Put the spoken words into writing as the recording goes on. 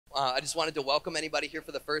I just wanted to welcome anybody here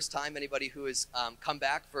for the first time, anybody who has come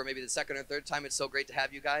back for maybe the second or third time. It's so great to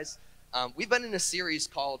have you guys. We've been in a series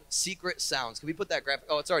called Secret Sounds. Can we put that graphic?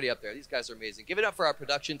 Oh, it's already up there. These guys are amazing. Give it up for our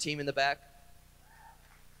production team in the back.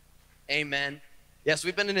 Amen. Yes,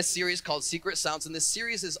 we've been in a series called Secret Sounds, and this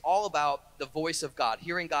series is all about the voice of God,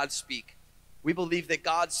 hearing God speak. We believe that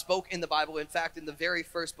God spoke in the Bible. In fact, in the very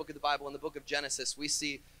first book of the Bible, in the book of Genesis, we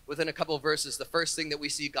see within a couple of verses, the first thing that we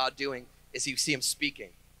see God doing is you see him speaking.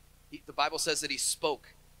 The Bible says that he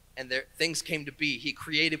spoke and things came to be. He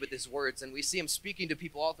created with his words, and we see him speaking to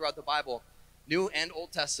people all throughout the Bible, New and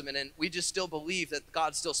Old Testament, and we just still believe that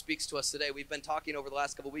God still speaks to us today. We've been talking over the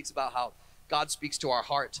last couple of weeks about how God speaks to our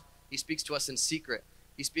heart. He speaks to us in secret.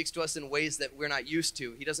 He speaks to us in ways that we're not used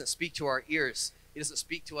to. He doesn't speak to our ears. He doesn't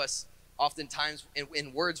speak to us oftentimes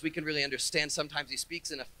in words we can really understand. Sometimes he speaks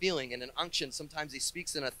in a feeling, in an unction. Sometimes he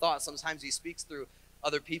speaks in a thought. Sometimes he speaks through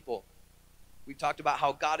other people. We've talked about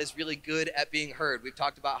how God is really good at being heard. We've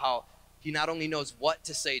talked about how he not only knows what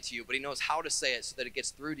to say to you, but he knows how to say it so that it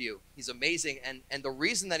gets through to you. He's amazing, and the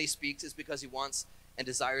reason that he speaks is because he wants and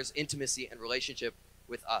desires intimacy and relationship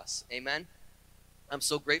with us. Amen? I'm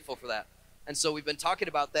so grateful for that. And so we've been talking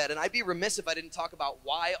about that, and I'd be remiss if I didn't talk about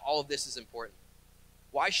why all of this is important.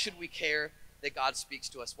 Why should we care that God speaks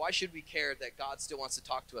to us? Why should we care that God still wants to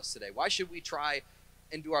talk to us today? Why should we try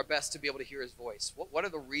and do our best to be able to hear his voice? What are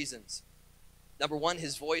the reasons? Number one,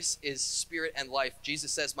 his voice is spirit and life.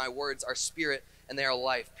 Jesus says, my words are spirit and they are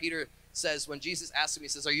life. Peter says, when Jesus asked him, he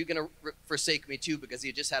says, are you going to forsake me too? Because he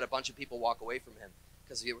had just had a bunch of people walk away from him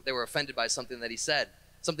because they were offended by something that he said.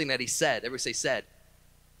 Something that he said. Everybody say said.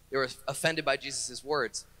 They were offended by Jesus'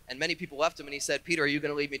 words. And many people left him, and he said, Peter, are you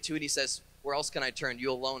going to leave me too? And he says, where else can I turn?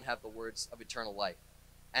 You alone have the words of eternal life.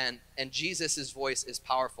 And Jesus' voice is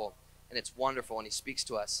powerful, and it's wonderful, and he speaks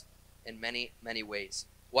to us in many, many ways.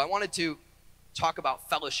 Well, I wanted to talk about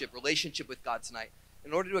fellowship, relationship with God tonight.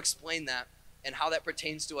 In order to explain that and how that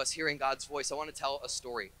pertains to us hearing God's voice, I want to tell a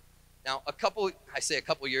story. Now, I say a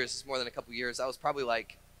couple years, it's more than a couple years. I was probably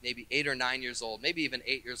like maybe 8 or 9 years old, maybe even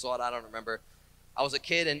 8 years old, I don't remember. I was a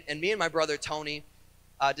kid, and me and my brother, Tony,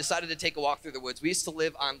 decided to take a walk through the woods. We used to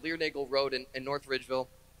live on Learnagle Road in North Ridgeville,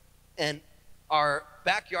 and our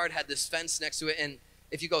backyard had this fence next to it, and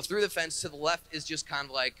if you go through the fence, to the left is just kind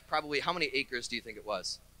of like probably, how many acres do you think it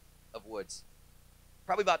was of woods?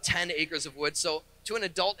 Probably about 10 acres of woods. So to an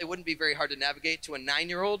adult, it wouldn't be very hard to navigate. To a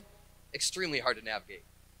 9-year-old, extremely hard to navigate.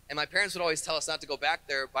 And my parents would always tell us not to go back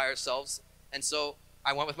there by ourselves, and so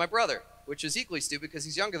I went with my brother, which is equally stupid because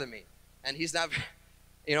he's younger than me. And he's not,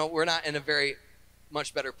 we're not in a very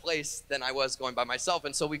much better place than I was going by myself.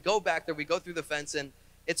 And so we go back there, we go through the fence, and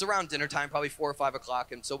it's around dinner time, probably 4 or 5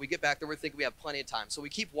 o'clock. And so we get back there, we're thinking we have plenty of time. So we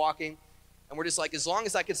keep walking, and we're just like, as long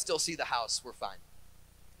as I can still see the house, we're fine.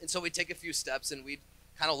 And so we take a few steps, and we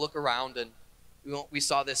kind of look around, and we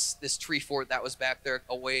saw this tree fort that was back there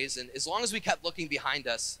a ways. And as long as we kept looking behind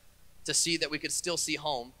us to see that we could still see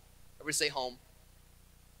home, everybody say home.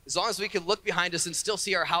 As long as we could look behind us and still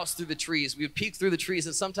see our house through the trees, we would peek through the trees,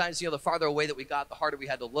 and sometimes, the farther away that we got, the harder we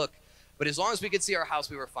had to look. But as long as we could see our house,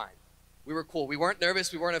 we were fine. We were cool. We weren't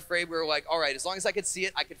nervous. We weren't afraid. We were like, all right, as long as I could see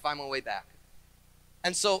it, I could find my way back.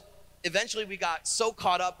 And so eventually we got so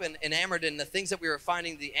caught up and enamored in the things that we were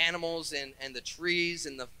finding, the animals and the trees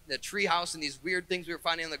and the tree house and these weird things we were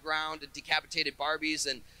finding on the ground, and decapitated Barbies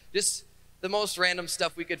and just the most random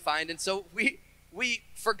stuff we could find. And so we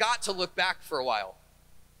forgot to look back for a while.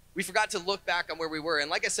 We forgot to look back on where we were.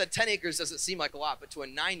 And like I said, 10 acres doesn't seem like a lot, but to a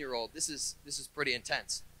 9-year-old, this is pretty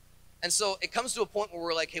intense. And so it comes to a point where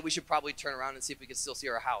we're like, hey, we should probably turn around and see if we can still see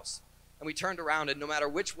our house. And we turned around, and no matter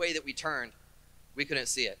which way that we turned, we couldn't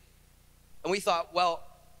see it. And we thought, well,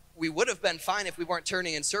 we would have been fine if we weren't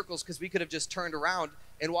turning in circles, because we could have just turned around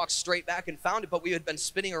and walked straight back and found it. But we had been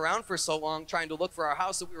spinning around for so long trying to look for our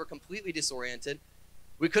house that we were completely disoriented.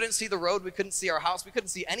 We couldn't see the road. We couldn't see our house. We couldn't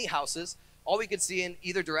see any houses. All we could see in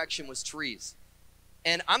either direction was trees.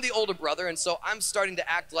 And I'm the older brother, and so I'm starting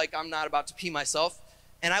to act like I'm not about to pee myself.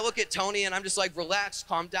 And I look at Tony, and I'm just like, relax,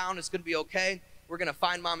 calm down, it's gonna be okay. We're gonna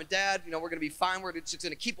find mom and dad, we're gonna be fine. We're just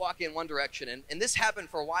gonna keep walking in one direction. And this happened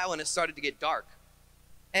for a while, and it started to get dark.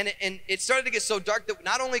 And it started to get so dark that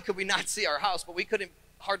not only could we not see our house, but we couldn't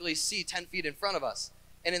hardly see 10 feet in front of us.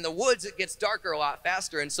 And in the woods, it gets darker a lot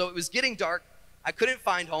faster. And so it was getting dark. I couldn't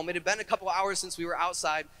find home. It had been a couple hours since we were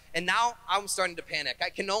outside, and now I'm starting to panic. I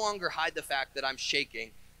can no longer hide the fact that I'm shaking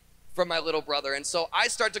from my little brother. And so I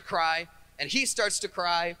start to cry, and he starts to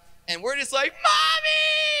cry, and we're just like,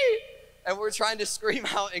 Mommy! And we're trying to scream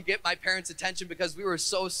out and get my parents' attention because we were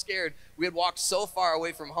so scared. We had walked so far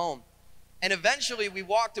away from home. And eventually we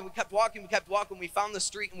walked and we kept walking, we found the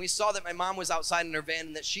street, and we saw that my mom was outside in her van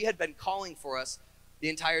and that she had been calling for us the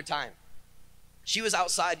entire time. She was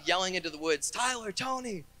outside yelling into the woods, Tyler,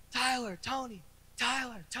 Tony, Tyler, Tony,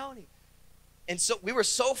 Tyler, Tony. And so we were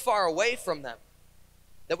so far away from them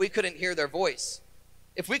that we couldn't hear their voice.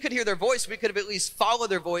 If we could hear their voice, we could have at least followed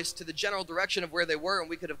their voice to the general direction of where they were, and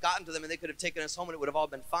we could have gotten to them, and they could have taken us home, and it would have all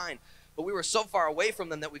been fine. But we were so far away from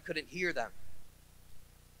them that we couldn't hear them.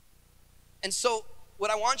 And so what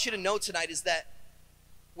I want you to know tonight is that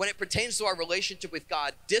when it pertains to our relationship with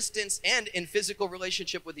God, distance, and in physical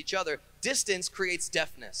relationship with each other, distance creates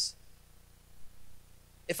deafness.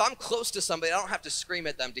 If I'm close to somebody, I don't have to scream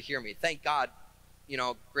at them to hear me. Thank God, you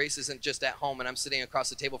know, Grace isn't just at home and I'm sitting across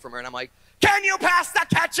the table from her and I'm like, can you pass the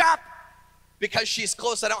ketchup? Because she's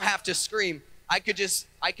close, I don't have to scream. I could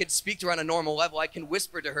speak to her on a normal level. I can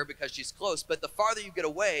whisper to her because she's close. But the farther you get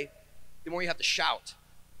away, the more you have to shout.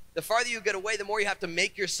 The farther you get away, the more you have to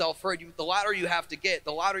make yourself heard. The louder you have to get,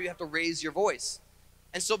 the louder you have to raise your voice.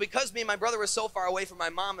 And so because me and my brother were so far away from my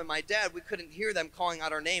mom and my dad, we couldn't hear them calling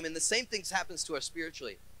out our name. And the same thing happens to us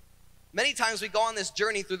spiritually. Many times we go on this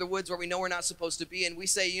journey through the woods where we know we're not supposed to be, and we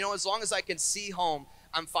say, you know, as long as I can see home,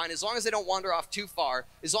 I'm fine. As long as I don't wander off too far,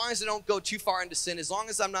 as long as I don't go too far into sin, as long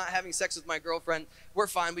as I'm not having sex with my girlfriend, we're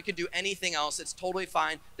fine. We can do anything else. It's totally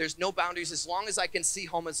fine. There's no boundaries. As long as I can see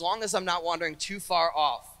home, as long as I'm not wandering too far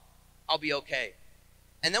off, I'll be okay.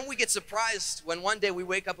 And then we get surprised when one day we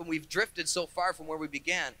wake up and we've drifted so far from where we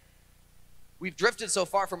began. We've drifted so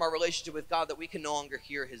far from our relationship with God that we can no longer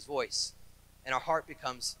hear his voice. And our heart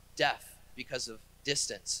becomes deaf because of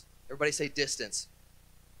distance. Everybody say distance.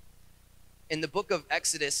 In the book of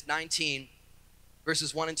Exodus 19,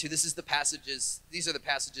 verses 1 and 2, these are the passages,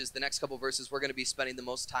 the next couple verses we're going to be spending the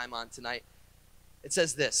most time on tonight. It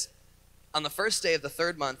says this, on the first day of the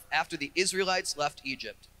 3rd month, after the Israelites left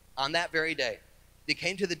Egypt, on that very day, they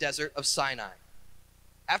came to the desert of Sinai.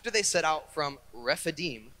 After they set out from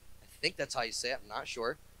Rephidim, I think that's how you say it, I'm not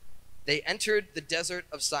sure, they entered the desert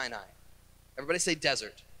of Sinai. Everybody say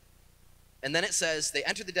desert. And then it says they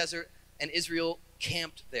entered the desert and Israel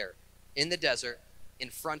camped there in the desert in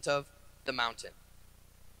front of the mountain.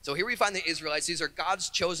 So here we find the Israelites. These are God's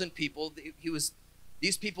chosen people.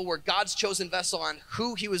 These people were God's chosen vessel on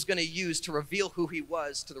who he was going to use to reveal who he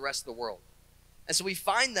was to the rest of the world. And so we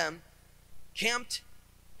find them camped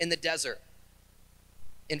in the desert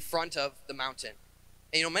in front of the mountain.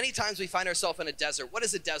 And you know, many times we find ourselves in a desert. What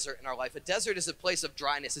is a desert in our life? A desert is a place of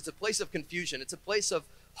dryness. It's a place of confusion. It's a place of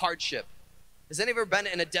hardship. Has anyone ever been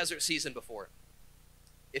in a desert season before?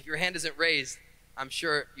 If your hand isn't raised, I'm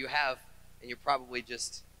sure you have, and you're probably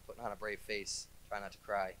just putting on a brave face. Try not to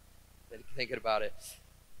cry, thinking about it.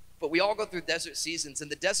 But we all go through desert seasons, and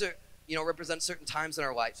the desert, you know, represents certain times in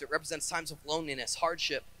our lives. It represents times of loneliness,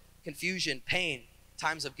 hardship, confusion, pain,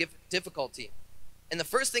 times of difficulty. And the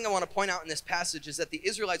first thing I want to point out in this passage is that the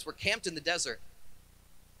Israelites were camped in the desert,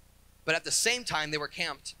 but at the same time, they were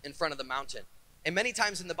camped in front of the mountain. And many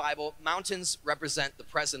times in the Bible, mountains represent the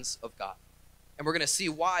presence of God. And we're going to see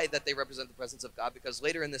why that they represent the presence of God, because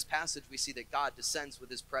later in this passage, we see that God descends with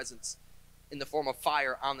his presence in the form of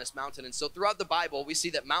fire on this mountain. And so throughout the Bible, we see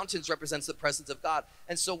that mountains represents the presence of God.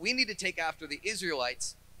 And so we need to take after the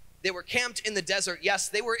Israelites. They were camped in the desert. Yes,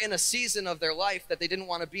 they were in a season of their life that they didn't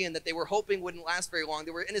want to be in, that they were hoping wouldn't last very long.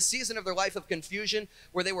 They were in a season of their life of confusion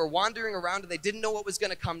where they were wandering around and they didn't know what was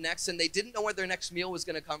going to come next, and they didn't know where their next meal was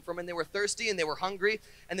going to come from, and they were thirsty and they were hungry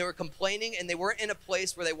and they were complaining and they weren't in a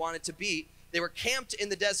place where they wanted to be. They were camped in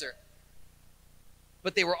the desert,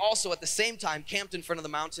 but they were also at the same time camped in front of the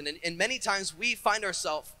mountain. And many times we find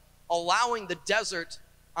ourselves allowing the desert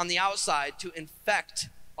on the outside to infect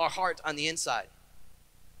our heart on the inside.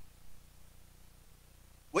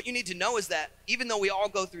 What you need to know is that even though we all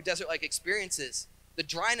go through desert-like experiences, the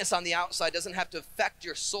dryness on the outside doesn't have to affect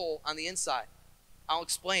your soul on the inside. I'll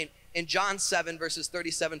explain. In John 7, verses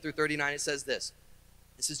 37 through 39, it says this.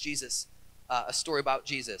 This is Jesus, a story about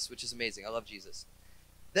Jesus, which is amazing. I love Jesus.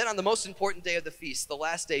 Then on the most important day of the feast, the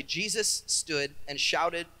last day, Jesus stood and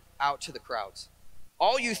shouted out to the crowds,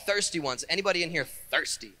 all you thirsty ones. Anybody in here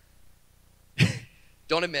thirsty?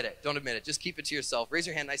 Don't admit it. Don't admit it. Just keep it to yourself. Raise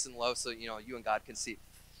your hand nice and low so you and God can see.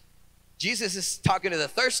 Jesus is talking to the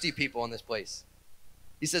thirsty people in this place.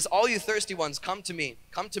 He says, all you thirsty ones, come to me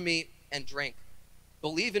and drink.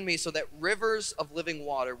 Believe in me so that rivers of living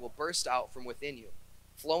water will burst out from within you,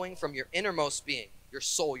 flowing from your innermost being, your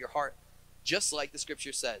soul, your heart, just like the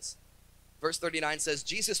scripture says. Verse 39 says,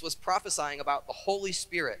 Jesus was prophesying about the Holy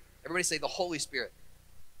Spirit. Everybody say the Holy Spirit.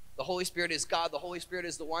 The Holy Spirit is God. The Holy Spirit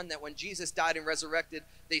is the one that when Jesus died and resurrected,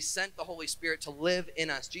 they sent the Holy Spirit to live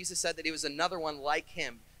in us. Jesus said that he was another one like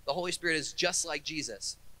him, The Holy Spirit is just like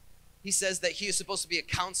Jesus. He says that he is supposed to be a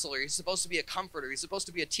counselor. He's supposed to be a comforter. He's supposed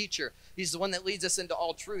to be a teacher. He's the one that leads us into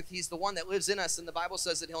all truth. He's the one that lives in us, and the Bible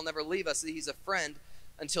says that he'll never leave us, that he's a friend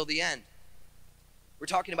until the end. We're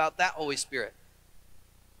talking about that Holy Spirit.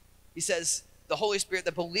 He says the Holy Spirit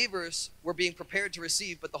that believers were being prepared to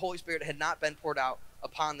receive, but the Holy Spirit had not been poured out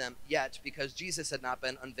upon them yet because Jesus had not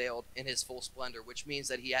been unveiled in his full splendor, which means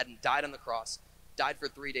that he hadn't died on the cross, died for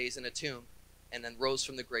 3 days in a tomb, and then rose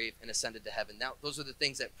from the grave and ascended to heaven. Now, those are the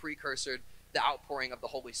things that precursored the outpouring of the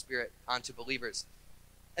Holy Spirit onto believers.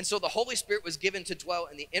 And so the Holy Spirit was given to dwell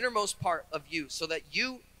in the innermost part of you so that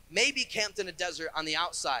you may be camped in a desert on the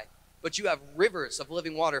outside, but you have rivers of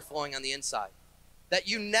living water flowing on the inside. That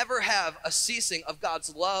you never have a ceasing of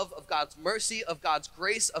God's love, of God's mercy, of God's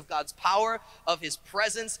grace, of God's power, of his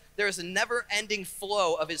presence. There is a never-ending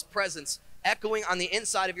flow of his presence echoing on the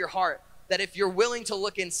inside of your heart. That if you're willing to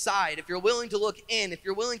look inside, if you're willing to look in, if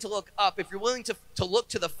you're willing to look up, if you're willing to look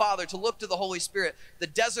to the Father, to look to the Holy Spirit, the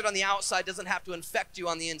desert on the outside doesn't have to infect you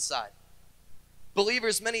on the inside.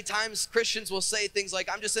 Believers, many times, Christians will say things like,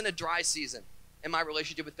 I'm just in a dry season in my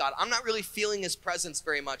relationship with God. I'm not really feeling his presence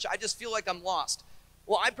very much. I just feel like I'm lost.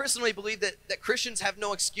 Well, I personally believe that Christians have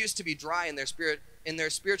no excuse to be dry in their spirit, in their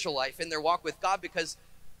spiritual life, in their walk with God, because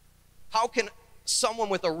how can someone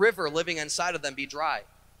with a river living inside of them be dry?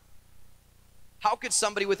 How could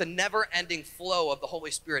somebody with a never-ending flow of the Holy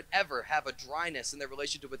Spirit ever have a dryness in their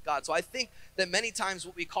relationship with God? So I think that many times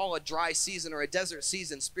what we call a dry season or a desert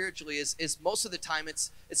season spiritually is most of the time it's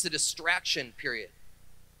a distraction period.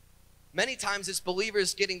 Many times it's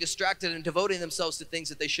believers getting distracted and devoting themselves to things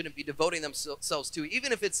that they shouldn't be devoting themselves to,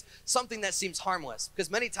 even if it's something that seems harmless, because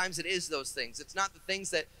many times it is those things. It's not the things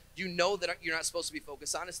that you know that you're not supposed to be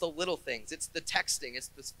focused on. It's the little things. It's the texting. It's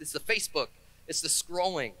the Facebook. It's the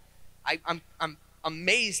scrolling. I'm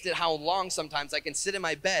amazed at how long sometimes I can sit in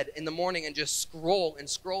my bed in the morning and just scroll and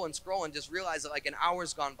scroll and scroll and just realize that like an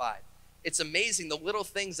hour's gone by. It's amazing the little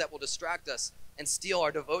things that will distract us and steal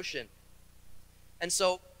our devotion. And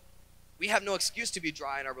so we have no excuse to be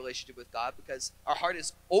dry in our relationship with God because our heart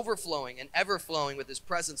is overflowing and ever flowing with his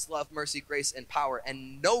presence, love, mercy, grace, and power.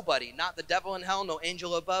 And nobody, not the devil in hell, no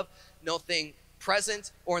angel above, no thing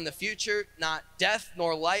present or in the future, not death,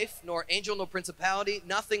 nor life, nor angel, nor principality,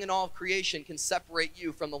 nothing in all of creation can separate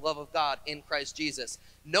you from the love of God in Christ Jesus.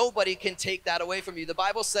 Nobody can take that away from you. The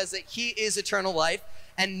Bible says that he is eternal life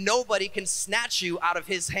and nobody can snatch you out of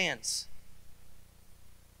his hands.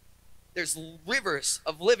 There's rivers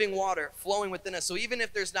of living water flowing within us. So even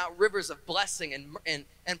if there's not rivers of blessing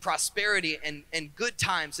and prosperity and good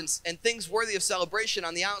times and things worthy of celebration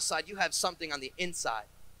on the outside, you have something on the inside.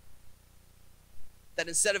 That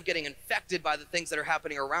instead of getting infected by the things that are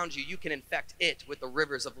happening around you, you can infect it with the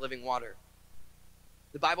rivers of living water.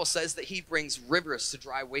 The Bible says that he brings rivers to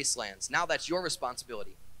dry wastelands. Now that's your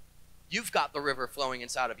responsibility. You've got the river flowing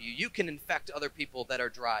inside of you. You can infect other people that are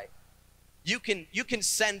dry. You can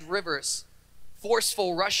send rivers,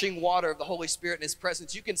 forceful rushing water of the Holy Spirit in his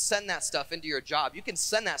presence. You can send that stuff into your job. You can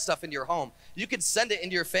send that stuff into your home. You can send it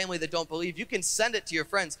into your family that don't believe. You can send it to your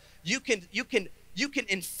friends. You can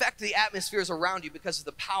infect the atmospheres around you because of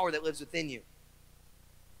the power that lives within you.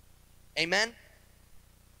 Amen?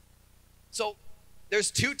 So there's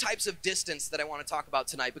two types of distance that I want to talk about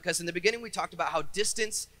tonight, because in the beginning we talked about how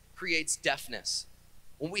distance creates deafness.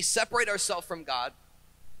 When we separate ourselves from God,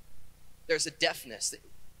 there's a deafness.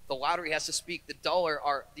 The louder he has to speak, the duller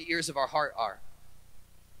the ears of our heart are.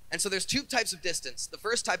 And so there's two types of distance. The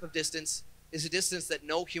first type of distance is a distance that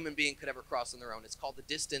no human being could ever cross on their own. It's called the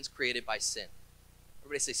distance created by sin.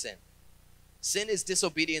 Everybody say sin. Sin is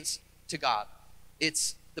disobedience to God.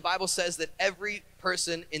 The Bible says that every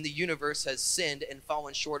person in the universe has sinned and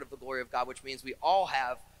fallen short of the glory of God, which means we all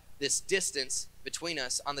have this distance between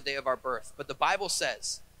us on the day of our birth. But the Bible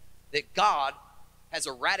says that God has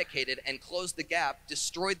eradicated and closed the gap,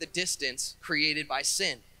 destroyed the distance created by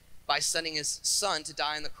sin, by sending his son to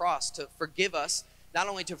die on the cross to forgive us, not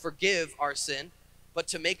only to forgive our sin, but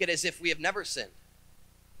to make it as if we have never sinned.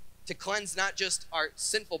 To cleanse not just our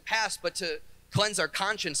sinful past, but to cleanse our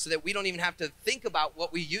conscience so that we don't even have to think about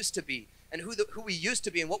what we used to be and who we used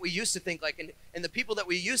to be and what we used to think like and the people that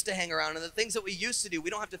we used to hang around and the things that we used to do. We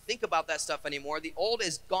don't have to think about that stuff anymore. The old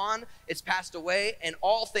is gone, it's passed away, and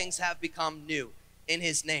all things have become new in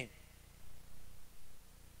his name.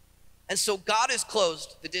 And so God has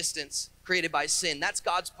closed the distance created by sin. That's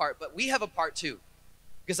God's part, but we have a part too.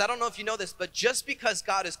 Because I don't know if you know this, but just because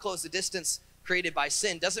God has closed the distance created by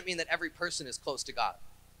sin doesn't mean that every person is close to God.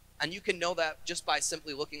 And you can know that just by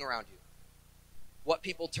simply looking around you. What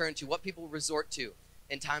people turn to, what people resort to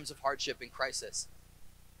in times of hardship and crisis.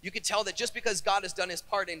 You can tell that just because God has done his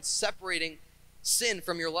part in separating sin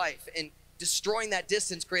from your life and destroying that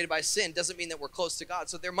distance created by sin doesn't mean that we're close to God.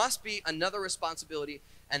 So there must be another responsibility,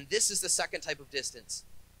 and this is the second type of distance.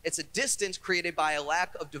 It's a distance created by a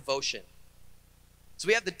lack of devotion. So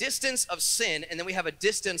we have the distance of sin, and then we have a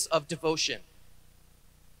distance of devotion.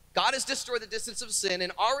 God has destroyed the distance of sin,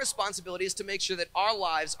 and our responsibility is to make sure that our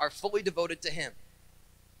lives are fully devoted to him.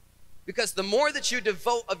 Because the more that you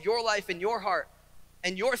devote of your life and your heart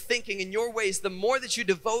and your thinking and your ways, the more that you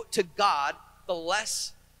devote to God, the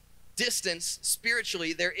less distance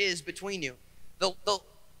spiritually there is between you.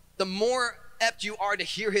 The more apt you are to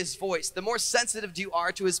hear his voice, the more sensitive you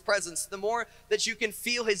are to his presence, the more that you can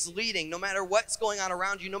feel his leading, no matter what's going on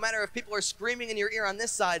around you, no matter if people are screaming in your ear on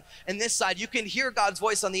this side and this side, you can hear God's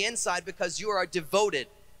voice on the inside because you are devoted.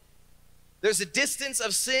 There's a distance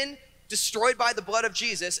of sin destroyed by the blood of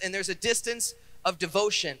Jesus, and there's a distance of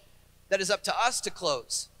devotion that is up to us to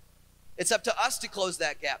close. It's up to us to close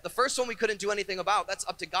that gap. The first one we couldn't do anything about. That's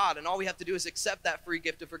up to God, and all we have to do is accept that free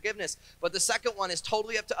gift of forgiveness. But the second one is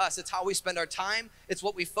totally up to us. It's how we spend our time. It's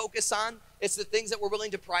what we focus on. It's the things that we're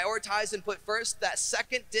willing to prioritize and put first. That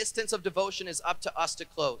second distance of devotion is up to us to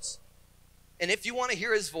close. And if you want to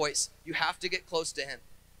hear his voice, you have to get close to him.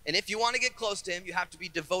 And if you want to get close to him, you have to be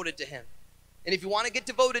devoted to him. And if you want to get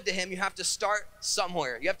devoted to him, you have to start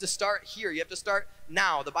somewhere. You have to start here. You have to start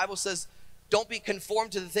now. The Bible says, don't be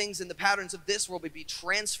conformed to the things and the patterns of this world, but be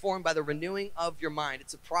transformed by the renewing of your mind.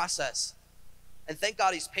 It's a process. And thank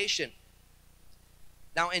God he's patient.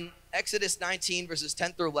 Now in Exodus 19, verses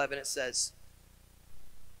 10 through 11, it says,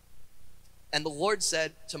 and the Lord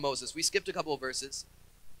said to Moses, we skipped a couple of verses,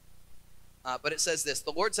 but it says this,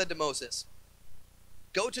 the Lord said to Moses,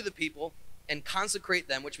 go to the people and consecrate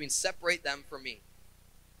them, which means separate them from me.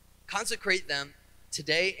 Consecrate them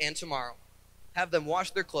today and tomorrow. Have them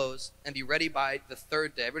wash their clothes and be ready by the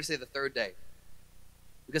third day. Everybody say the third day.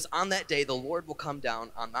 Because on that day, the Lord will come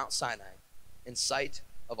down on Mount Sinai in sight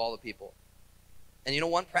of all the people. And you know,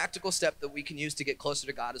 one practical step that we can use to get closer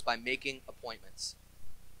to God is by making appointments.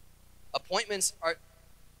 Appointments are,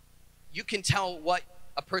 you can tell what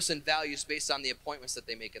a person values based on the appointments that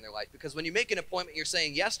they make in their life. Because when you make an appointment, you're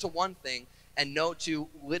saying yes to one thing and no to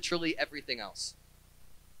literally everything else.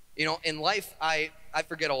 You know, in life, I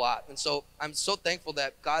forget a lot. And so I'm so thankful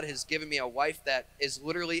that God has given me a wife that is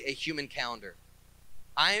literally a human calendar.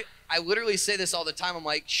 I literally say this all the time. I'm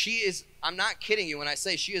like, I'm not kidding you when I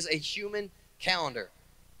say she is a human calendar.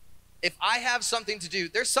 If I have something to do,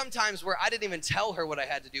 there's some times where I didn't even tell her what I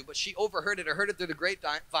had to do, but she overheard it or heard it through the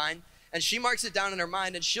grapevine, and she marks it down in her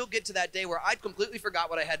mind, and she'll get to that day where I'd completely forgot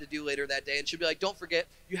what I had to do later that day, and she'll be like, don't forget,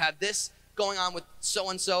 you have this going on with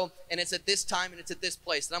so-and-so, and it's at this time, and it's at this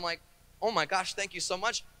place. And I'm like, oh my gosh, thank you so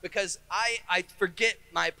much, because I forget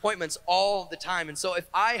my appointments all the time. And so if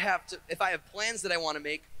I have plans that I want to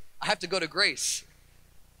make, I have to go to Grace.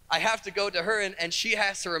 I have to go to her, and she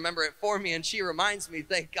has to remember it for me, and she reminds me,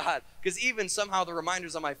 thank God, because even somehow the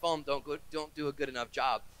reminders on my phone don't do a good enough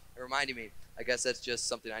job at reminding me. I guess that's just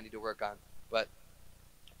something I need to work on. But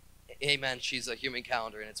amen, she's a human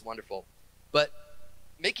calendar, and it's wonderful. But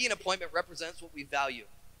making an appointment represents what we value.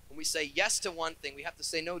 When we say yes to one thing, we have to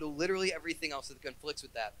say no to literally everything else that conflicts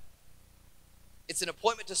with that. It's an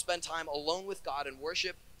appointment to spend time alone with God in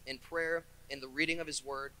worship, in prayer, in the reading of his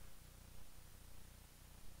word.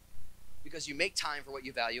 Because you make time for what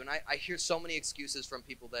you value. And I hear so many excuses from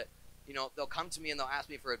people that, you know, they'll come to me and they'll ask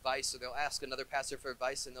me for advice, or they'll ask another pastor for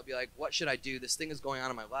advice, and they'll be like, what should I do? This thing is going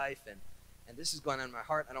on in my life, and this is going on in my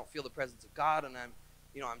heart. I don't feel the presence of God, and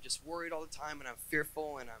I'm just worried all the time, and I'm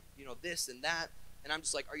fearful, and I'm, this and that. And I'm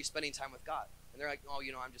just like, are you spending time with God? And they're like, oh,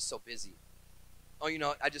 I'm just so busy. Oh,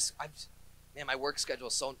 man, my work schedule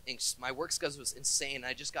is insane.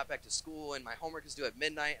 I just got back to school, and my homework is due at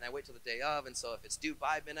midnight, and I wait till the day of. And so if it's due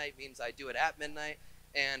by midnight, it means I do it at midnight.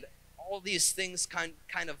 And all these things kind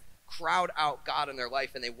of crowd out God in their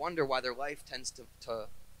life, and they wonder why their life tends to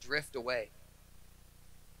drift away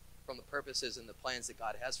from the purposes and the plans that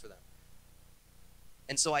God has for them.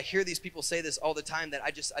 And so I hear these people say this all the time, that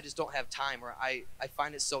I just don't have time, or I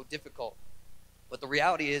find it so difficult. But the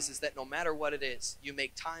reality is that no matter what it is, you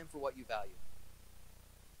make time for what you value.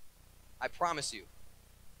 I promise you,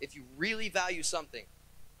 if you really value something,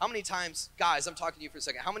 how many times, guys, I'm talking to you for a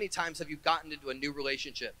second, how many times have you gotten into a new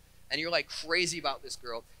relationship and you're like crazy about this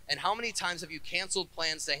girl? And how many times have you canceled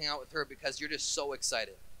plans to hang out with her because you're just so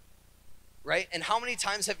excited? Right? And how many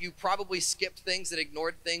times have you probably skipped things and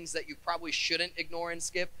ignored things that you probably shouldn't ignore and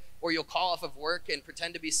skip? Or you'll call off of work and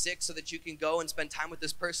pretend to be sick so that you can go and spend time with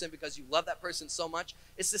this person because you love that person so much.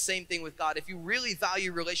 It's the same thing with God. If you really value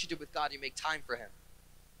your relationship with God, you make time for him.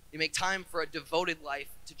 You make time for a devoted life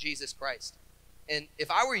to Jesus Christ. And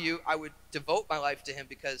if I were you, I would devote my life to him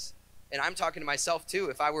because, and I'm talking to myself too,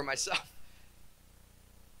 if I were myself,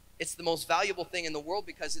 it's the most valuable thing in the world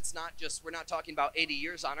because it's not just, we're not talking about 80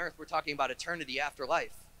 years on earth, we're talking about eternity after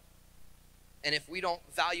life. And if we don't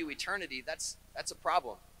value eternity, that's a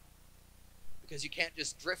problem. Because you can't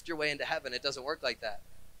just drift your way into heaven. It doesn't work like that.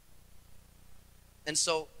 And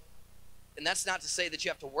that's not to say that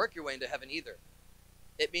you have to work your way into heaven either.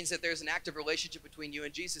 It means that there's an active relationship between you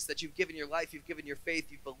and Jesus, that you've given your life, you've given your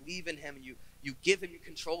faith, you believe in him, and you give him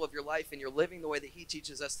control of your life, and you're living the way that he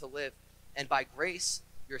teaches us to live. And by grace,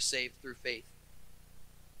 you're saved through faith.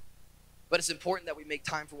 But it's important that we make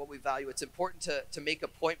time for what we value. It's important to make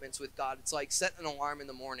appointments with God. It's like set an alarm in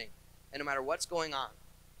the morning, and no matter what's going on,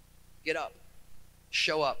 get up,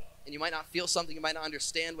 show up. And you might not feel something, you might not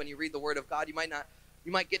understand when you read the Word of God. You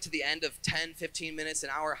might get to the end of 10, 15 minutes, an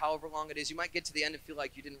hour, however long it is. You might get to the end and feel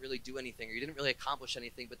like you didn't really do anything or you didn't really accomplish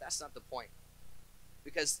anything, but that's not the point.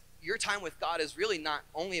 Because your time with God is really not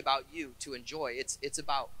only about you to enjoy, it's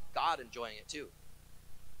about God enjoying it too.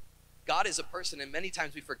 God is a person, and many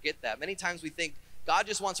times we forget that. Many times we think God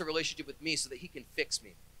just wants a relationship with me so that he can fix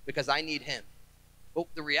me because I need him. But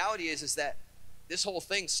the reality is that this whole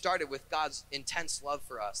thing started with God's intense love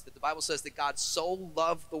for us. That the Bible says that God so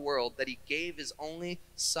loved the world that he gave his only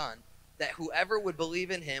son, that whoever would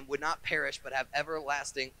believe in him would not perish but have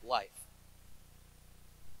everlasting life.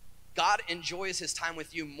 God enjoys his time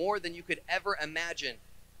with you more than you could ever imagine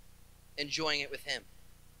enjoying it with him.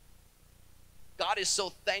 God is so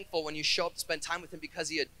thankful when you show up to spend time with him because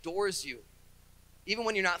he adores you. Even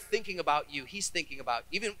when you're not thinking about you, he's thinking about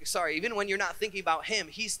you. Even when you're not thinking about him,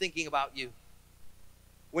 he's thinking about you.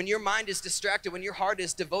 When your mind is distracted, when your heart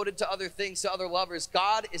is devoted to other things, to other lovers,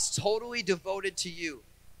 God is totally devoted to you.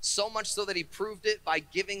 So much so that he proved it by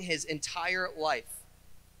giving his entire life.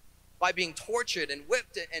 By being tortured and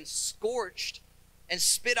whipped and scorched and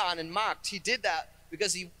spit on and mocked. He did that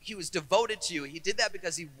because he was devoted to you. He did that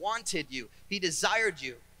because he wanted you. He desired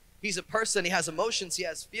you. He's a person, he has emotions, he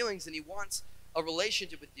has feelings, and he wants a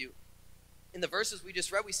relationship with you. In the verses we just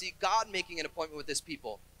read, we see God making an appointment with his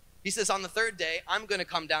people. He says, on the third day, I'm going to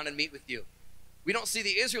come down and meet with you. We don't see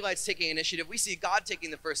the Israelites taking initiative. We see God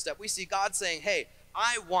taking the first step. We see God saying, hey,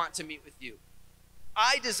 I want to meet with you.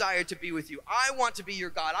 I desire to be with you. I want to be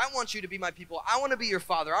your God. I want you to be my people. I want to be your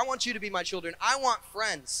father. I want you to be my children. I want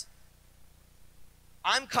friends.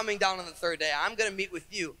 I'm coming down on the third day. I'm going to meet with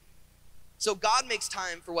you. So God makes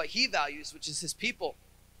time for what he values, which is his people.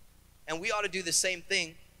 And we ought to do the same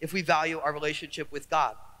thing if we value our relationship with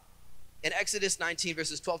God. In Exodus 19,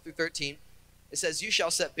 verses 12 through 13, it says, you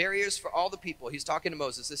shall set barriers for all the people. He's talking to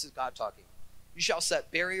Moses. This is God talking. You shall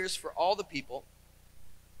set barriers for all the people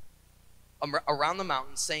around the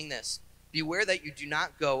mountain, saying this, beware that you do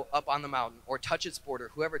not go up on the mountain or touch its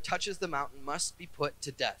border. Whoever touches the mountain must be put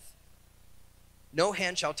to death. No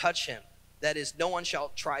hand shall touch him. That is, no one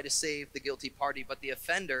shall try to save the guilty party, but the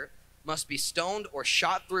offender must be stoned or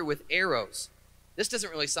shot through with arrows. This doesn't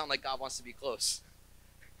really sound like God wants to be close.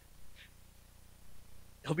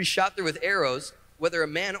 He'll be shot through with arrows, whether a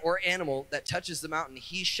man or animal that touches the mountain,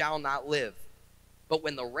 he shall not live. But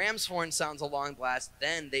when the ram's horn sounds a long blast,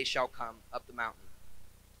 then they shall come up the mountain.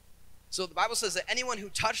 So the Bible says that anyone who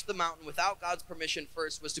touched the mountain without God's permission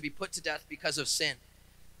first was to be put to death because of sin.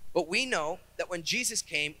 But we know that when Jesus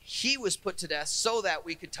came, he was put to death so that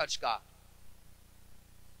we could touch God.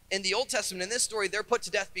 In the Old Testament, in this story, they're put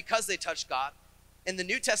to death because they touched God. In the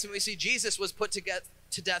New Testament, we see Jesus was put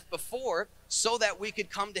to death before so that we could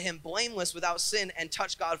come to him blameless without sin and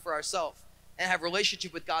touch God for ourselves and have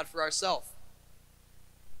relationship with God for ourselves.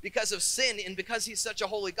 Because of sin and because he's such a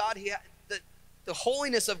holy God, the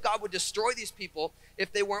holiness of God would destroy these people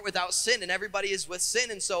if they weren't without sin, and everybody is with sin.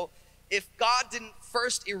 And so if God didn't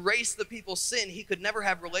first erase the people's sin, he could never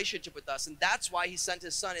have relationship with us. And that's why he sent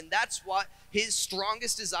his son. And that's what his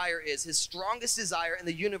strongest desire is. His strongest desire in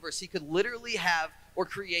the universe. He could literally have or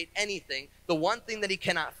create anything. The one thing that he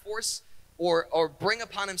cannot force or bring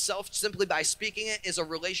upon himself simply by speaking it is a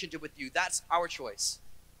relationship with you. That's our choice.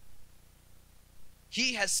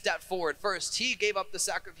 He has stepped forward first. He gave up the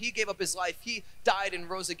sacrifice. He gave up his life. He died and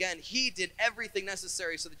rose again. He did everything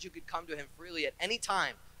necessary so that you could come to him freely at any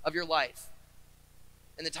time of your life.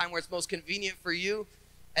 In the time where it's most convenient for you,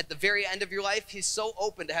 at the very end of your life, he's so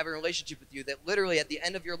open to having a relationship with you that literally at the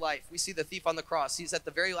end of your life, we see the thief on the cross. He's at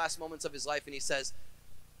the very last moments of his life and he says,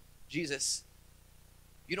 Jesus,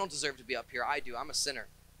 you don't deserve to be up here. I do. I'm a sinner.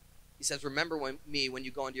 He says, remember me when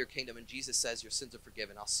you go into your kingdom. And Jesus says, your sins are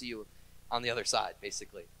forgiven. I'll see you on the other side,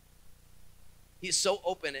 basically. He's so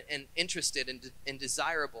open and interested and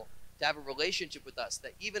desirable to have a relationship with us,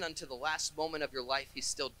 that even unto the last moment of your life, he's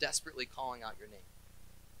still desperately calling out your name.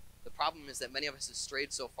 The problem is that many of us have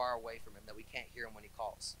strayed so far away from him that we can't hear him when he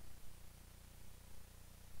calls.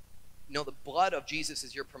 You know, the blood of Jesus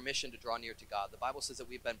is your permission to draw near to God. The Bible says that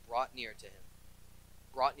we've been brought near to him,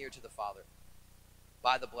 brought near to the Father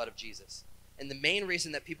by the blood of Jesus. And the main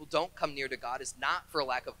reason that people don't come near to God is not for a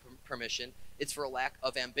lack of permission, it's for a lack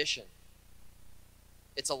of ambition.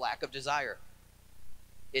 It's a lack of desire.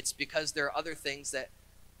 It's because there are other things that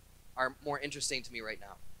are more interesting to me right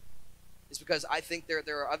now. It's because I think there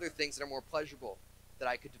are other things that are more pleasurable that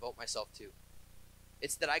I could devote myself to.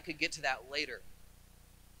 It's that I could get to that later.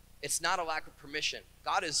 It's not a lack of permission.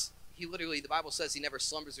 God is, he literally, the Bible says he never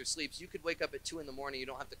slumbers or sleeps. You could wake up at 2 in the morning, you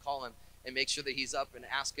don't have to call him and make sure that he's up and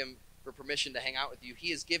ask him for permission to hang out with you.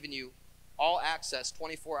 He has given you all access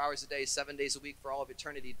 24 hours a day, 7 days a week for all of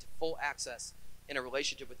eternity, to full access in a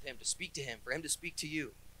relationship with him, to speak to him, for him to speak to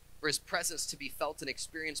you, for his presence to be felt and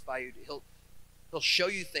experienced by you. He'll show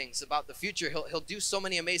you things about the future. He'll do so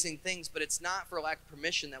many amazing things, but it's not for a lack of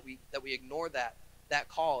permission that we ignore that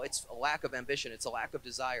call. It's a lack of ambition. It's a lack of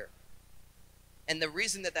desire. And the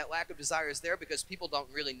reason that lack of desire is there because people don't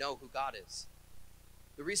really know who God is.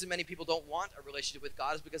 The reason many people don't want a relationship with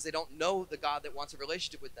God is because they don't know the God that wants a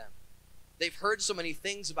relationship with them. They've heard so many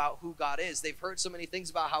things about who God is. They've heard so many things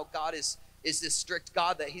about how God is this strict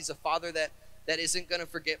God, that he's a father that isn't going to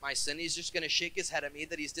forget my sin. He's just going to shake his head at me,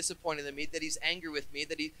 that he's disappointed in me, that he's angry with me,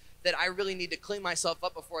 that I really need to clean myself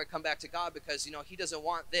up before I come back to God because, you know, he doesn't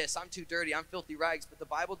want this. I'm too dirty. I'm filthy rags. But the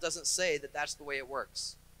Bible doesn't say that that's the way it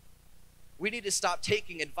works. We need to stop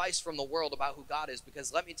taking advice from the world about who God is,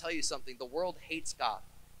 because let me tell you something, the world hates God.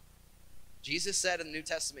 Jesus said in the New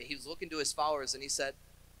Testament, he was looking to his followers and he said,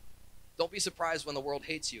 don't be surprised when the world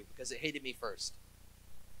hates you, because it hated me first.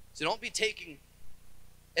 So don't be taking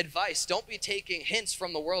advice, don't be taking hints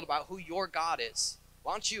from the world about who your God is.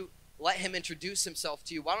 Why don't you let him introduce himself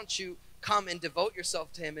to you? Why don't you come and devote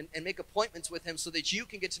yourself to him and make appointments with him so that you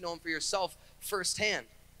can get to know him for yourself firsthand?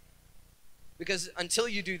 Because until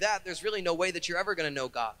you do that, there's really no way that you're ever going to know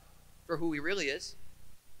God for who he really is.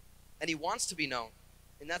 And he wants to be known.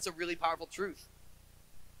 And that's a really powerful truth.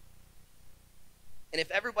 And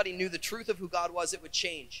if everybody knew the truth of who God was, it would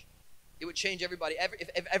change. It would change everybody.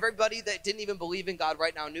 If everybody that didn't even believe in God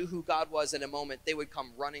right now knew who God was in a moment, they would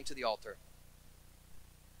come running to the altar.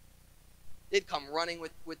 They'd come running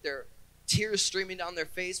with their tears streaming down their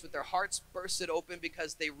face, with their hearts bursted open,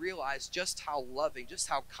 because they realized just how loving, just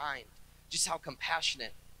how kind, just how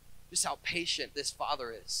compassionate, just how patient this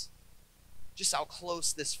Father is, just how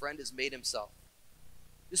close this friend has made himself,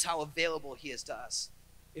 just how available he is to us.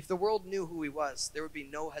 If the world knew who he was, there would be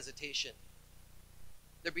no hesitation.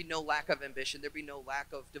 There'd be no lack of ambition. There'd be no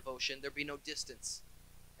lack of devotion. There'd be no distance.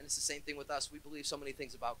 And it's the same thing with us. We believe so many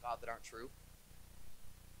things about God that aren't true.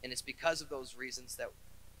 And it's because of those reasons that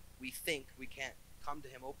we think we can't come to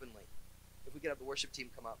him openly. If we could have the worship team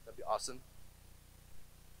come up, that'd be awesome.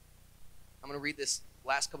 I'm going to read this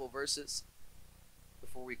last couple verses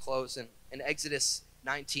before we close. And in Exodus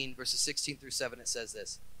 19, verses 16 through 7, it says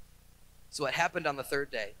this. So it happened on the third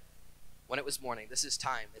day, when it was morning. This is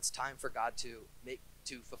time. It's time for God to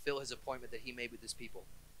fulfill his appointment that he made with his people.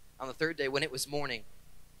 On the third day, when it was morning,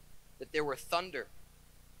 that there were thunder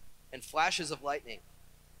and flashes of lightning,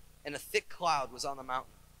 and a thick cloud was on the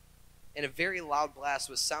mountain, and a very loud blast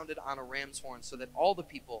was sounded on a ram's horn, so that all the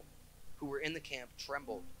people who were in the camp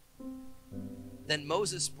trembled. Then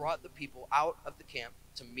Moses brought the people out of the camp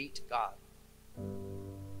to meet God,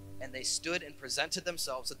 and they stood and presented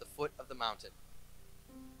themselves at the foot of the mountain.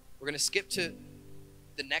 We're going to skip to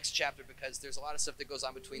the next chapter because there's a lot of stuff that goes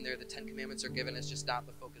on between there. The 10 Commandments are given. It's just not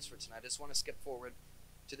the focus for tonight. I just want to skip forward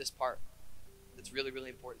to this part that's really,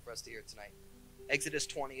 really important for us to hear tonight. Exodus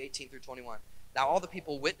 20, 18 through 21. Now all the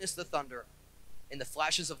people witnessed the thunder and the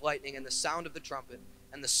flashes of lightning and the sound of the trumpet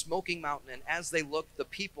and the smoking mountain. And as they looked, the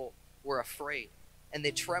people were afraid, and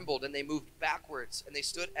they trembled, and they moved backwards, and they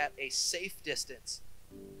stood at a safe distance.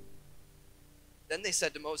 Then they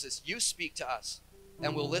said to Moses, you speak to us,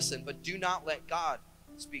 and we'll listen, but do not let God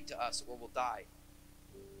speak to us, or we'll die.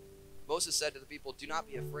 Moses said to the people, do not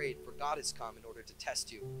be afraid, for God has come in order to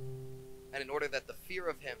test you, and in order that the fear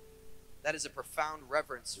of him, that is a profound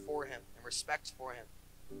reverence for him and respect for him,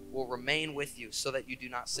 will remain with you, so that you do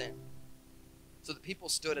not sin. So the people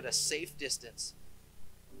stood at a safe distance,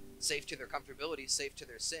 safe to their comfortability, safe to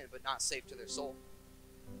their sin, but not safe to their soul.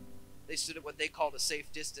 They stood at what they called a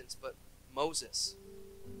safe distance, but Moses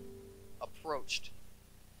approached.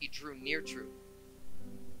 He drew near to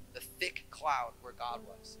the thick cloud where God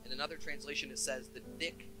was. In another translation, it says the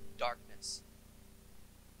thick darkness.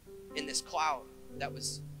 In this cloud that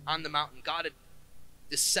was on the mountain. God had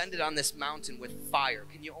descended on this mountain with fire.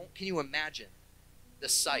 Can you imagine the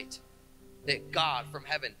sight that God from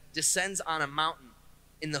heaven descends on a mountain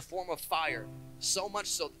in the form of fire, so much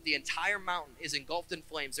so that the entire mountain is engulfed in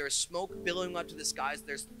flames. There is smoke billowing up to the skies.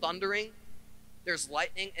 There's thundering. There's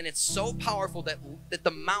lightning. And it's so powerful that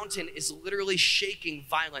the mountain is literally shaking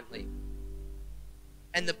violently.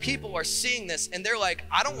 And the people are seeing this, and they're like,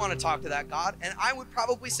 I don't want to talk to that God. And I would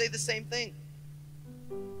probably say the same thing.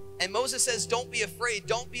 And Moses says, don't be afraid.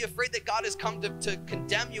 Don't be afraid that God has come to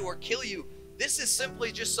condemn you or kill you. This is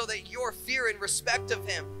simply just so that your fear and respect of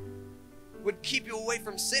him would keep you away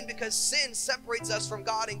from sin, because sin separates us from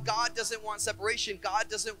God, and God doesn't want separation. God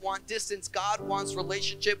doesn't want distance. God wants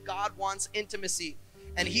relationship. God wants intimacy.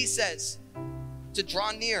 And he says to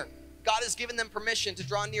draw near. God has given them permission to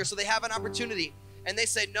draw near, so they have an opportunity. And they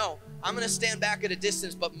say, no, I'm going to stand back at a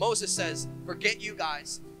distance. But Moses says, forget you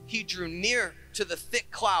guys. He drew near to the thick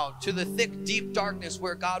cloud, to the thick, deep darkness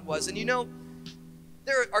where God was. And you know,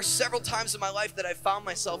 there are several times in my life that I found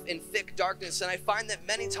myself in thick darkness, and I find that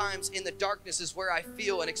many times in the darkness is where I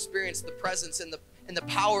feel and experience the presence and the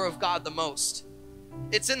power of God the most.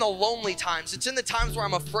 It's in the lonely times. It's in the times where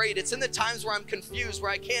I'm afraid. It's in the times where I'm confused, where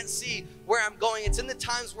I can't see where I'm going. It's in the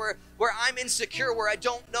times where I'm insecure, where I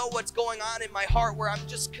don't know what's going on in my heart, where I'm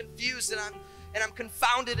just confused and I'm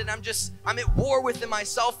confounded, and I'm at war within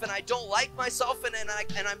myself, and I don't like myself, and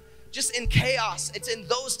I'm just in chaos. It's in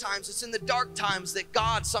those times, it's in the dark times that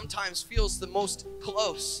God sometimes feels the most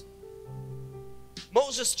close.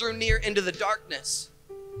 Moses drew near into the darkness,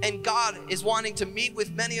 and God is wanting to meet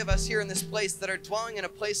with many of us here in this place that are dwelling in a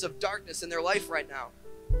place of darkness in their life right now.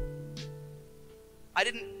 I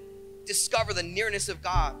didn't discover the nearness of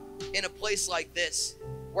God in a place like this,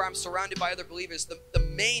 where I'm surrounded by other believers. The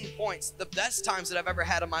main points, the best times that I've ever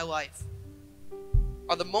had in my life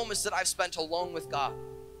are the moments that I've spent alone with God.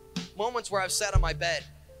 Moments where I've sat on my bed,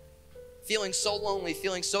 feeling so lonely,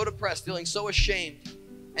 feeling so depressed, feeling so ashamed,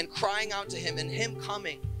 and crying out to him, and him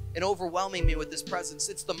coming and overwhelming me with his presence.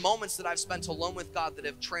 It's the moments that I've spent alone with God that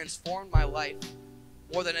have transformed my life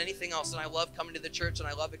more than anything else. And I love coming to the church, and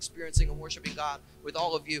I love experiencing and worshiping God with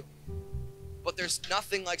all of you. But there's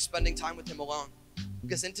nothing like spending time with him alone,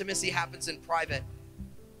 because intimacy happens in private.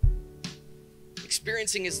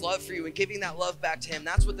 Experiencing his love for you and giving that love back to him,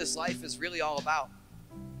 that's what this life is really all about.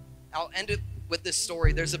 I'll end it with this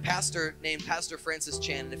story. There's a pastor named Pastor Francis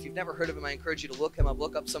Chan, and if you've never heard of him, I encourage you to look him up.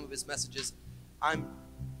 Look up some of his messages.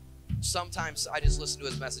 Sometimes I just listen to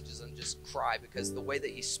his messages and just cry, because the way that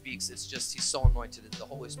he speaks, he's so anointed. The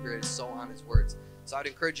Holy Spirit is so on his words. So I'd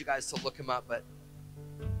encourage you guys to look him up. But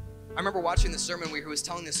I remember watching the sermon where he was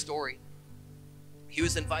telling this story. He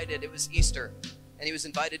was invited, it was Easter, and he was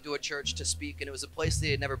invited to a church to speak, and it was a place that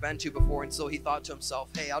he had never been to before. And so he thought to himself,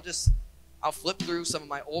 hey, I'll flip through some of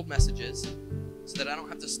my old messages so that I don't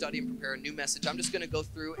have to study and prepare a new message. I'm just going to go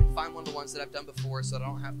through and find one of the ones that I've done before so that I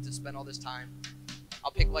don't have to spend all this time. I'll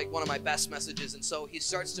pick like one of my best messages. And so he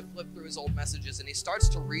starts to flip through his old messages, and he starts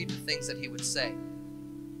to read the things that he would say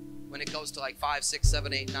when it goes to like 5, 6,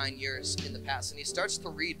 7, 8, 9 years in the past. And he starts to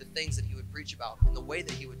read the things that he would preach about and the way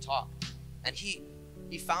that he would talk. And he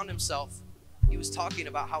found himself, he was talking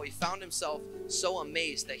about how he found himself so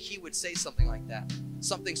amazed that he would say something like that.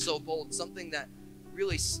 Something so bold, something that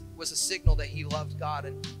really was a signal that he loved God.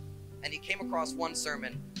 And he came across one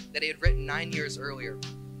sermon that he had written 9 years earlier.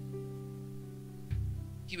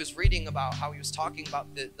 He was reading about how he was talking about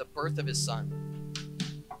the birth of his son.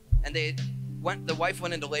 And the wife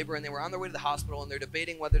went into labor, and they were on their way to the hospital, and they're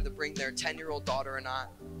debating whether to bring their 10-year-old daughter or not.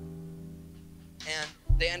 And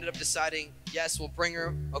they ended up deciding, yes, we'll bring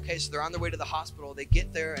her. Okay, so they're on their way to the hospital. They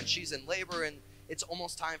get there, and she's in labor, and it's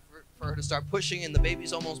almost time for her to start pushing, and the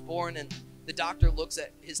baby's almost born. And the doctor looks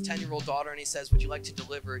at his 10-year-old daughter, and he says, would you like to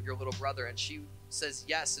deliver your little brother? And she says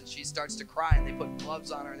yes, and she starts to cry, and they put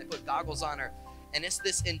gloves on her, and they put goggles on her. And it's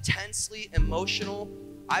this intensely emotional,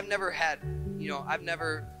 I've never had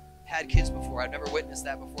kids before. I've never witnessed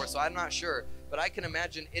that before, so I'm not sure. But I can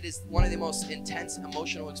imagine it is one of the most intense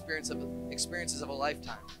emotional experiences of a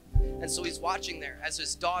lifetime. And so he's watching there as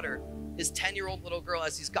his daughter, his 10-year-old little girl,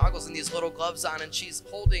 has these goggles and these little gloves on, and she's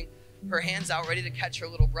holding her hands out ready to catch her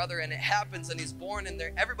little brother. And it happens, and he's born, and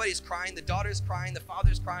everybody's crying. The daughter's crying, the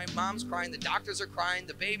father's crying, mom's crying, the doctors are crying,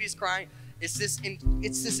 the baby's crying. It's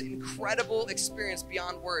this incredible experience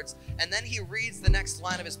beyond words. And then he reads the next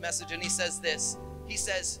line of his message, and he says this. He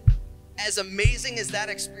says, as amazing as that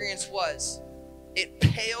experience was, it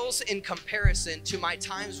pales in comparison to my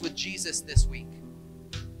times with Jesus this week.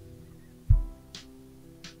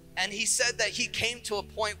 And he said that he came to a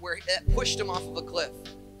point where it pushed him off of a cliff,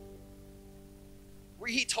 where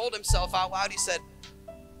he told himself out loud, he said,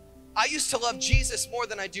 I used to love Jesus more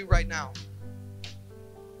than I do right now.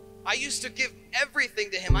 I used to give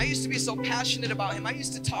everything to him. I used to be so passionate about him. I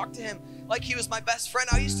used to talk to him like he was my best friend.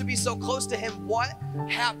 I used to be so close to him. What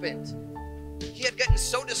happened? He had gotten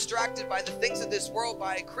so distracted by the things of this world,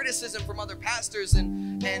 by criticism from other pastors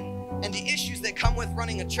and the issues that come with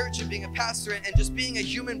running a church and being a pastor and just being a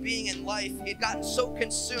human being in life. He had gotten so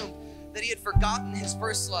consumed that he had forgotten his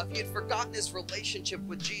first love. He had forgotten his relationship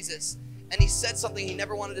with Jesus. And he said something he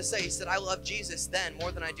never wanted to say. He said, I love Jesus then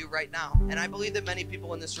more than I do right now. And I believe that many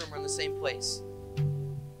people in this room are in the same place.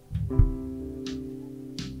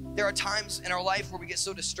 There are times in our life where we get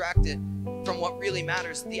so distracted from what really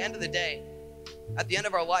matters. At the end of the day, at the end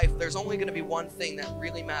of our life, there's only going to be one thing that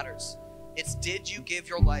really matters. It's, did you give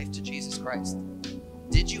your life to Jesus Christ?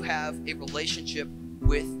 Did you have a relationship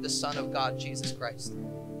with the Son of God, Jesus Christ?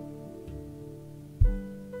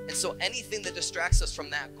 And so anything that distracts us from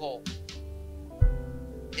that goal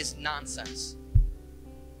is nonsense.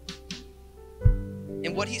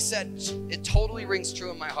 And what he said, it totally rings true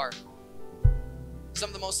in my heart. Some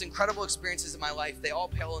of the most incredible experiences in my life, they all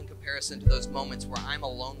pale in comparison to those moments where I'm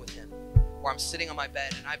alone with him, where I'm sitting on my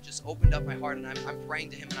bed and I've just opened up my heart and I'm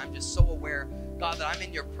praying to him, and I'm just so aware, God, that I'm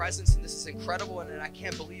in your presence and this is incredible, and I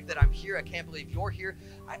can't believe that I'm here. I can't believe you're here.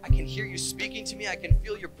 I can hear you speaking to me. I can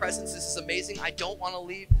feel your presence. This is amazing. I don't want to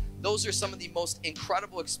leave. Those are some of the most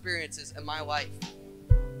incredible experiences in my life.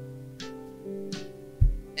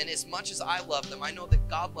 And as much as I love them, I know that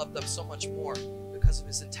God loved them so much more because of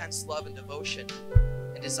his intense love and devotion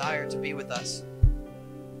and desire to be with us.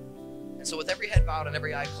 And so with every head bowed and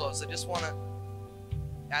every eye closed, I just want to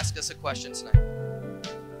ask us a question tonight.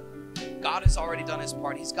 God has already done his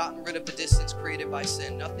part. He's gotten rid of the distance created by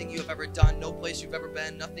sin. Nothing you have ever done, no place you've ever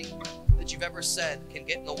been, nothing that you've ever said can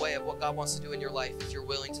get in the way of what God wants to do in your life if you're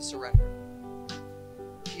willing to surrender.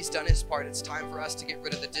 He's done his part. It's time for us to get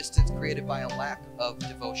rid of the distance created by a lack of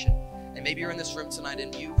devotion. And maybe you're in this room tonight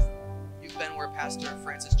and you've been where Pastor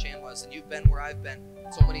Francis Chan was, and you've been where I've been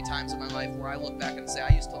so many times in my life, where I look back and say,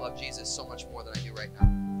 I used to love Jesus so much more than I do right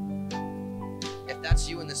now. If that's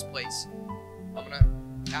you in this place, I'm going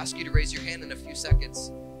to ask you to raise your hand in a few seconds,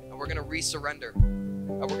 and we're going to re-surrender,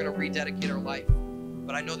 and we're going to rededicate our life.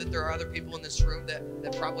 But I know that there are other people in this room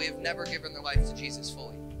that probably have never given their life to Jesus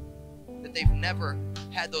fully, that they've never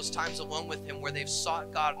had those times alone with him where they've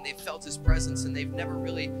sought God and they've felt his presence, and they've never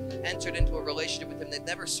really entered into a relationship with him. They've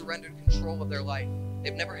never surrendered control of their life.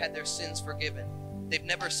 They've never had their sins forgiven. They've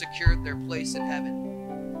never secured their place in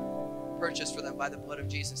heaven, purchased for them by the blood of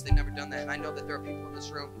Jesus. They've never done that. And I know that there are people in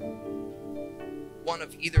this room, one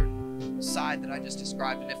of either side that I just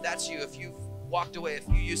described. And if that's you, if you've walked away, if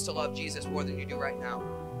you used to love Jesus more than you do right now,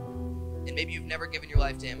 and maybe you've never given your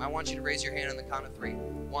life to him, I want you to raise your hand on the count of 3.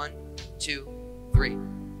 1, 2, 3.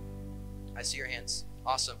 I see your hands.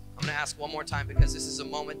 Awesome. I'm going to ask one more time, because this is a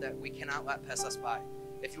moment that we cannot let pass us by.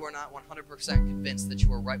 If you are not 100% convinced that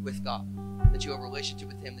you are right with God, that you have a relationship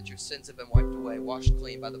with him, that your sins have been wiped away, washed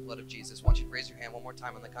clean by the blood of Jesus, I want you to raise your hand one more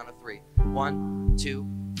time on the count of 3. 1, 2,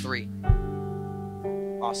 3.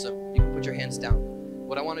 Awesome. You can put your hands down.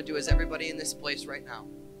 What I want to do is, everybody in this place right now,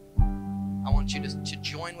 I want you to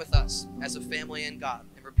join with us as a family in God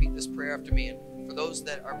and repeat this prayer after me. And for those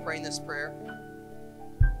that are praying this prayer,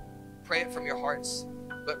 pray it from your hearts,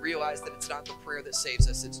 but realize that it's not the prayer that saves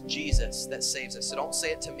us, it's Jesus that saves us. So don't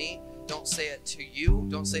say it to me, don't say it to you,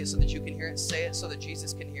 don't say it so that you can hear it, say it so that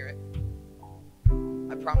Jesus can hear it.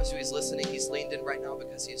 I promise you he's listening. He's leaned in right now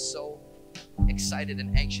because he is so excited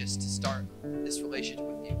and anxious to start this relationship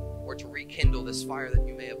with you, or to rekindle this fire that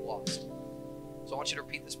you may have lost. So I want you to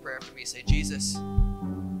repeat this prayer after me. Say, Jesus,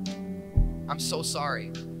 I'm so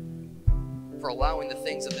sorry for allowing the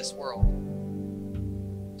things of this world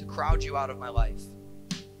to crowd you out of my life.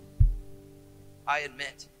 I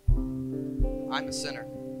admit I'm a sinner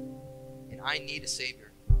and I need a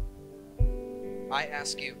Savior. I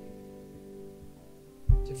ask you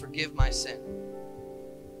to forgive my sin,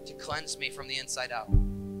 to cleanse me from the inside out,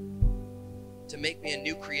 to make me a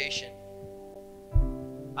new creation.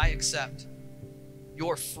 I accept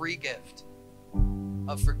your free gift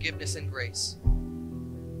of forgiveness and grace.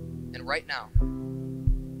 And right now,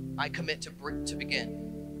 I commit to begin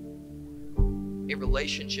a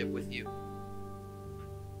relationship with you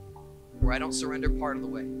where I don't surrender part of the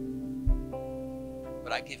way,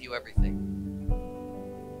 but I give you everything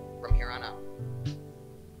from here on out.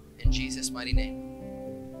 In Jesus' mighty name,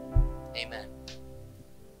 amen.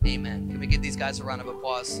 Amen. Can we give these guys a round of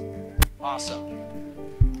applause? Awesome.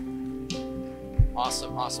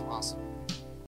 Awesome, awesome, awesome.